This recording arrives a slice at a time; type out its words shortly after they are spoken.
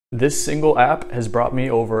This single app has brought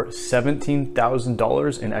me over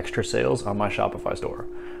 $17,000 in extra sales on my Shopify store.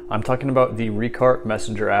 I'm talking about the Recart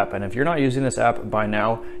Messenger app, and if you're not using this app by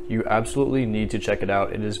now, you absolutely need to check it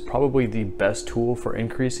out. It is probably the best tool for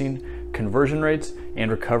increasing conversion rates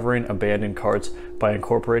and recovering abandoned carts by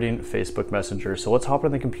incorporating Facebook Messenger. So let's hop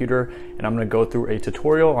on the computer and I'm going to go through a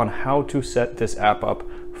tutorial on how to set this app up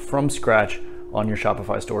from scratch on your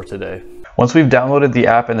Shopify store today. Once we've downloaded the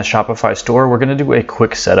app in the Shopify store, we're going to do a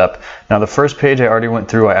quick setup. Now the first page I already went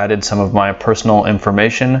through, I added some of my personal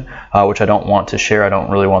information, which I don't want to share. I don't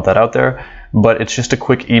really want that out there, but it's just a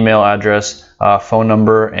quick email address, phone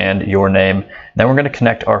number, and your name. Then we're going to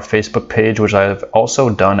connect our Facebook page, which I've also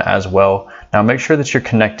done as well. Now make sure that you're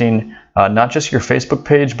connecting not just your Facebook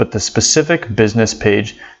page, but the specific business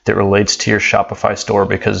page that relates to your Shopify store,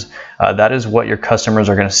 because that is what your customers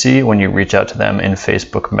are going to see when you reach out to them in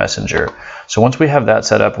Facebook Messenger. So once we have that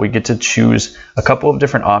set up, we get to choose a couple of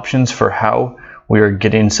different options for how we are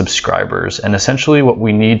getting subscribers. And essentially what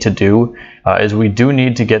we need to do is we do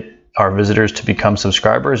need to get our visitors to become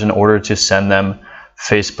subscribers in order to send them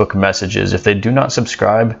Facebook messages. If they do not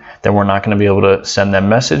subscribe, then we're not going to be able to send them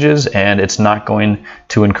messages, and it's not going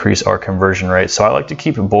to increase our conversion rate. So I like to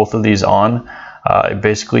keep both of these on.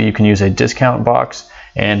 Basically, you can use a discount box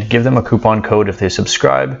and give them a coupon code if they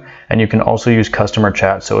subscribe, and you can also use customer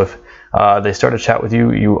chat. So if they start a chat with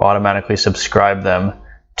you, you automatically subscribe them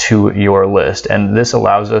to your list, and this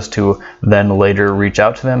allows us to then later reach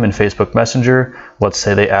out to them in Facebook Messenger. Let's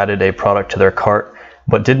say they added a product to their cart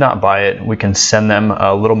but did not buy it. We can send them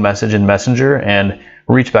a little message in Messenger and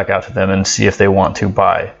reach back out to them and see if they want to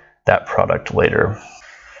buy that product later.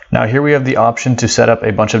 Now here we have the option to set up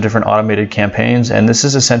a bunch of different automated campaigns, and this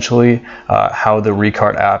is essentially how the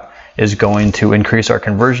Recart app is going to increase our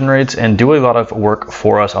conversion rates and do a lot of work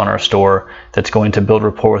for us on our store that's going to build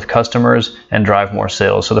rapport with customers and drive more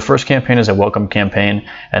sales. So the first campaign is a welcome campaign,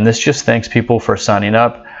 and this just thanks people for signing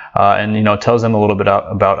up and tells them a little bit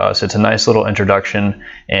about us. It's a nice little introduction,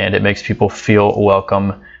 and it makes people feel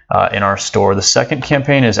welcome in our store. The second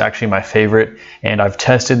campaign is actually my favorite, and I've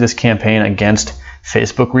tested this campaign against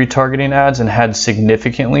Facebook retargeting ads and had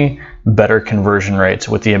significantly better conversion rates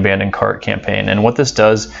with the abandoned cart campaign. And what this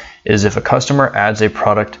does is if a customer adds a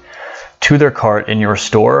product to their cart in your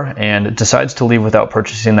store and decides to leave without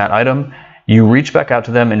purchasing that item, you reach back out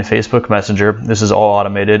to them in Facebook Messenger. This is all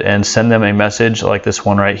automated, and send them a message like this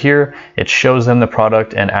one right here. It shows them the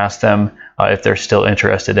product and asks them if they're still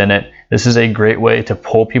interested in it. This is a great way to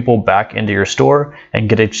pull people back into your store and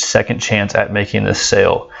get a second chance at making this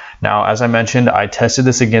sale. Now, as I mentioned, I tested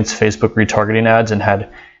this against Facebook retargeting ads and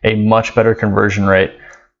had a much better conversion rate.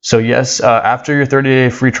 So yes, after your 30-day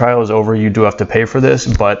free trial is over, you do have to pay for this,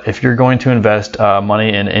 but if you're going to invest money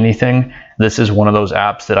in anything, this is one of those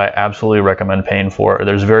apps that I absolutely recommend paying for.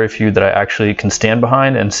 There's very few that I actually can stand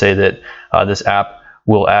behind and say that this app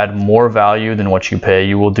will add more value than what you pay.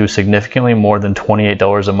 You will do significantly more than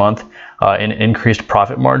 $28 a month in increased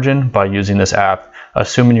profit margin by using this app,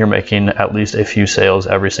 assuming you're making at least a few sales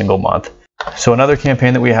every single month. So another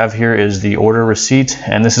campaign that we have here is the order receipt,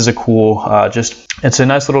 and this is a cool, it's a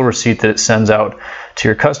nice little receipt that it sends out to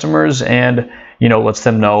your customers and lets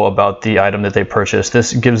them know about the item that they purchased.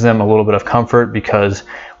 This gives them a little bit of comfort, because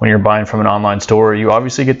when you're buying from an online store, you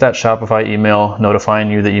obviously get that Shopify email notifying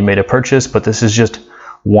you that you made a purchase, but this is just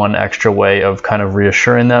one extra way of kind of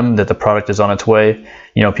reassuring them that the product is on its way.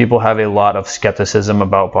 People have a lot of skepticism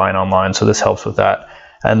about buying online, so this helps with that.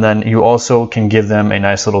 And then you also can give them a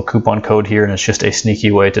nice little coupon code here, and it's just a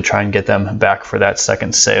sneaky way to try and get them back for that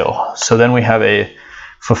second sale. So then we have a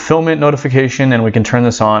fulfillment notification, and we can turn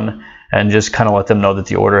this on and just kind of let them know that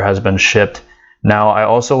the order has been shipped. Now, I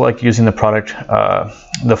also like using the product,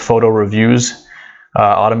 the photo reviews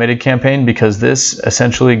automated campaign, because this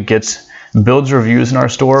essentially builds reviews in our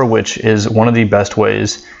store, which is one of the best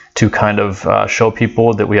ways to kind of show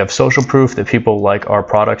people that we have social proof that people like our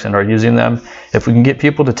products and are using them. If we can get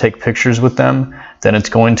people to take pictures with them, then it's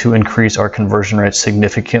going to increase our conversion rate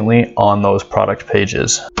significantly on those product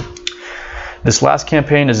pages. This last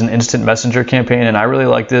campaign is an instant messenger campaign, and I really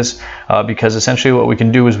like this because essentially what we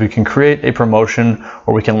can do is we can create a promotion,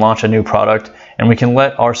 or we can launch a new product, and we can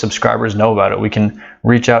let our subscribers know about it. We can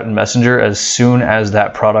reach out in Messenger as soon as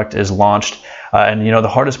that product is launched. And the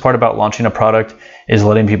hardest part about launching a product is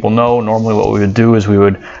letting people know. Normally what we would do is we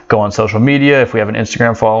would go on social media if we have an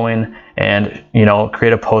Instagram following and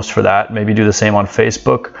create a post for that, maybe do the same on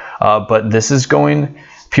Facebook. But this is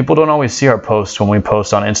people don't always see our posts when we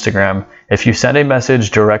post on Instagram. If you send a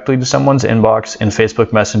message directly to someone's inbox in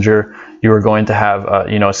Facebook Messenger, you are going to have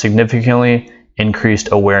significantly increased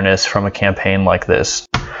awareness from a campaign like this.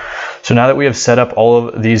 So now that we have set up all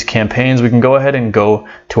of these campaigns, we can go ahead and go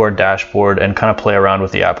to our dashboard and kind of play around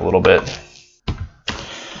with the app a little bit.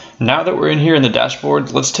 Now that we're in here in the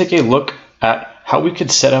dashboard, let's take a look at how we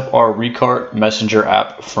could set up our Recart Messenger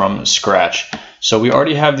app from scratch. So we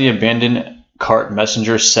already have the Abandoned Cart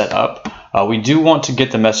Messenger set up. We do want to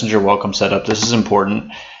get the Messenger welcome set up. This is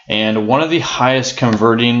important. And one of the highest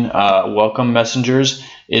converting welcome messengers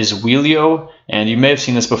is Wheelio. And you may have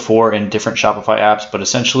seen this before in different Shopify apps, but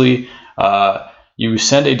essentially you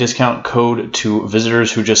send a discount code to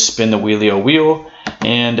visitors who just spin the Wheelio wheel.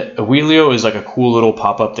 And Wheelio is like a cool little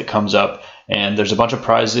pop-up that comes up, and there's a bunch of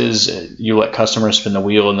prizes. You let customers spin the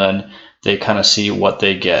wheel and then they kind of see what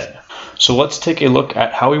they get. So let's take a look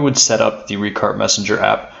at how we would set up the Recart Messenger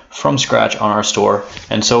app from scratch on our store.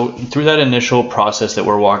 And so through that initial process that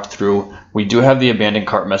we're walked through, we do have the Abandoned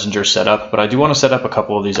Cart Messenger set up, but I do want to set up a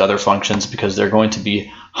couple of these other functions because they're going to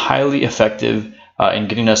be highly effective in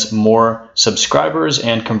getting us more subscribers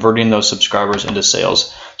and converting those subscribers into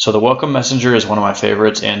sales. So the Welcome Messenger is one of my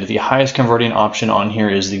favorites, and the highest converting option on here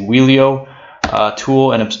is the Wheelio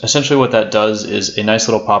tool. And essentially what that does is a nice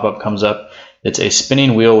little pop-up comes up. It's a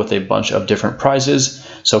spinning wheel with a bunch of different prizes.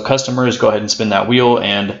 So customers go ahead and spin that wheel,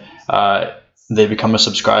 and they become a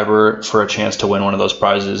subscriber for a chance to win one of those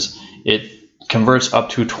prizes. It converts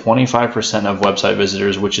up to 25% of website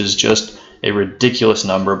visitors, which is just a ridiculous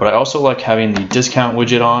number. But I also like having the discount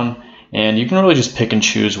widget on, and you can really just pick and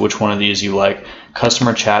choose which one of these you like.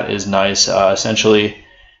 Customer chat is nice. Essentially,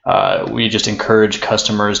 we just encourage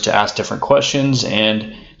customers to ask different questions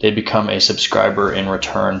and they become a subscriber in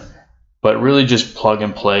return. But really just plug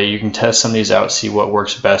and play. You can test some of these out, see what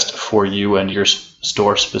works best for you and your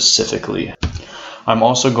store specifically. I'm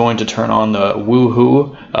also going to turn on the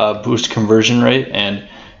Woohoo boost conversion rate, and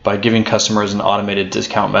by giving customers an automated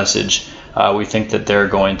discount message, we think that they're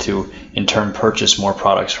going to in turn purchase more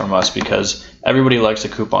products from us because everybody likes a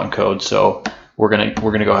coupon code. So we're gonna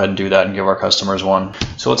go ahead and do that and give our customers one.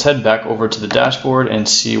 So let's head back over to the dashboard and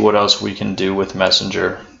see what else we can do with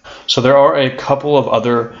Messenger. So there are a couple of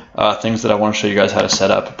other things that I want to show you guys how to set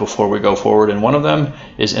up before we go forward, and one of them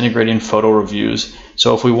is integrating photo reviews.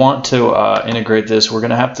 So if we want to integrate this, we're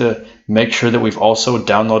going to have to make sure that we've also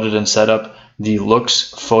downloaded and set up the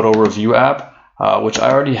Looks photo review app, which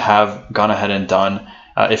I already have gone ahead and done.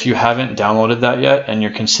 If you haven't downloaded that yet and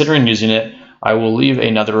you're considering using it, I will leave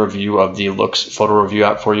another review of the Looks photo review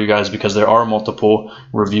app for you guys because there are multiple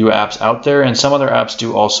review apps out there, and some other apps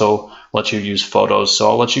do also let you use photos. So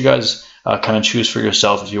I'll let you guys kind of choose for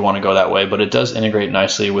yourself if you want to go that way, but it does integrate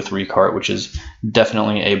nicely with Recart, which is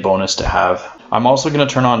definitely a bonus to have. I'm also going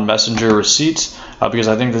to turn on Messenger receipts because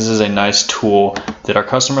I think this is a nice tool that our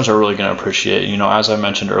customers are really going to appreciate. You know, as I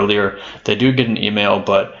mentioned earlier, they do get an email,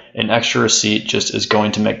 but an extra receipt just is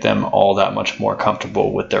going to make them all that much more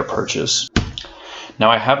comfortable with their purchase. Now,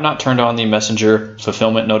 I have not turned on the Messenger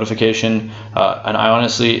fulfillment notification, and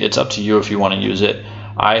honestly, it's up to you if you want to use it.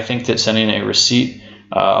 I think that sending a receipt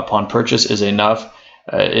upon purchase is enough.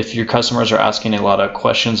 If your customers are asking a lot of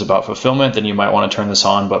questions about fulfillment, then you might want to turn this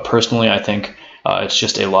on. But personally, I think it's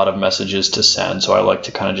just a lot of messages to send. So I like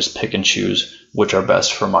to kind of just pick and choose which are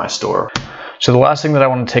best for my store. So the last thing that I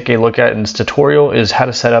want to take a look at in this tutorial is how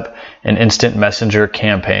to set up an instant messenger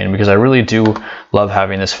campaign, because I really do love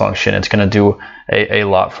having this function. It's going to do a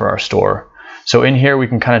lot for our store. So in here, we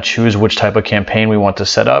can kind of choose which type of campaign we want to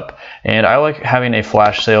set up. And I like having a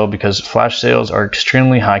flash sale because flash sales are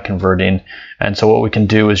extremely high converting. And so what we can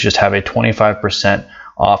do is just have a 25%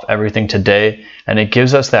 off everything today. And it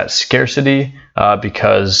gives us that scarcity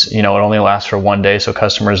because, you know, it only lasts for one day. So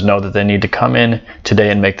customers know that they need to come in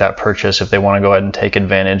today and make that purchase if they want to go ahead and take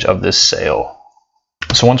advantage of this sale.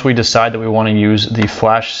 So once we decide that we want to use the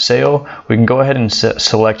flash sale, we can go ahead and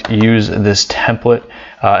select use this template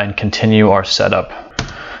and continue our setup.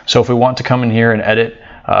 So if we want to come in here and edit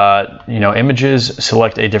images,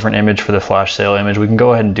 select a different image for the flash sale image, we can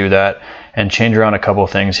go ahead and do that and change around a couple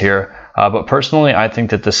of things here. But personally, I think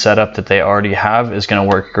that the setup that they already have is going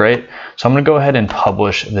to work great. So I'm going to go ahead and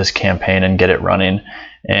publish this campaign and get it running.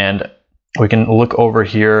 And we can look over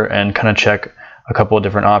here and kind of check a couple of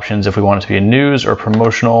different options if we want it to be a news or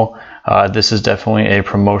promotional. This is definitely a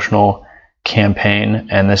promotional campaign,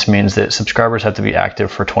 and this means that subscribers have to be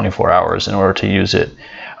active for 24 hours in order to use it.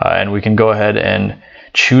 And we can go ahead and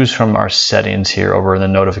choose from our settings here over in the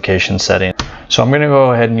notification setting. So I'm going to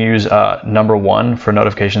go ahead and use number 1 for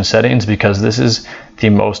notification settings because this is the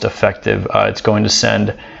most effective. It's going to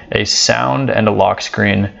send a sound and a lock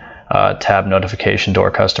screen tab notification to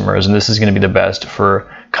our customers, and this is going to be the best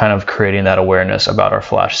for kind of creating that awareness about our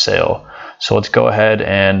flash sale. So let's go ahead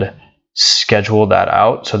and schedule that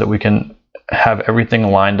out so that we can have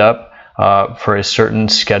everything lined up for a certain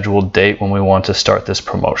scheduled date when we want to start this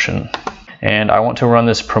promotion. And I want to run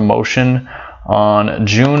this promotion on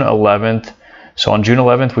June 11th. So on June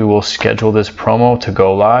 11th, we will schedule this promo to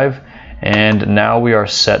go live, and now we are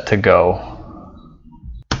set to go.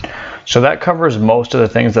 So that covers most of the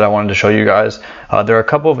things that I wanted to show you guys. There are a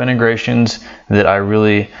couple of integrations that I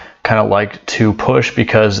really kind of like to push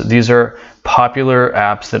because these are popular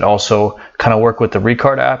apps that also kind of work with the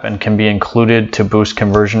Recart app and can be included to boost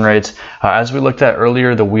conversion rates. As we looked at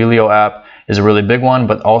earlier, the Wheelio app is a really big one,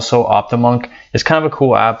 but also Optimonk is kind of a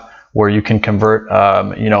cool app where you can convert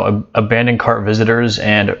abandoned cart visitors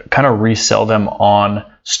and kind of resell them on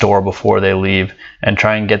store before they leave and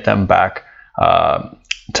try and get them back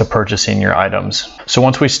to purchasing your items. So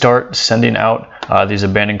once we start sending out these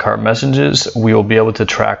abandoned cart messages, we will be able to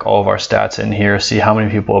track all of our stats in here, see how many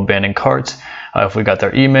people abandoned carts, if we got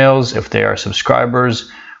their emails, if they are subscribers,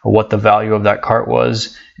 what the value of that cart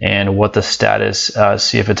was, and what the status,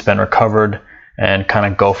 see if it's been recovered, and kind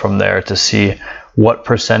of go from there to see what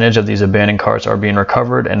percentage of these abandoned carts are being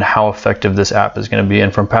recovered and how effective this app is going to be.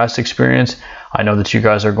 And from past experience, I know that you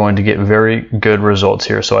guys are going to get very good results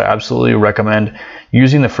here. So I absolutely recommend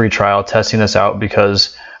using the free trial, testing this out,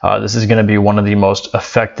 because this is going to be one of the most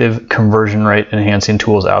effective conversion rate enhancing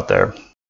tools out there.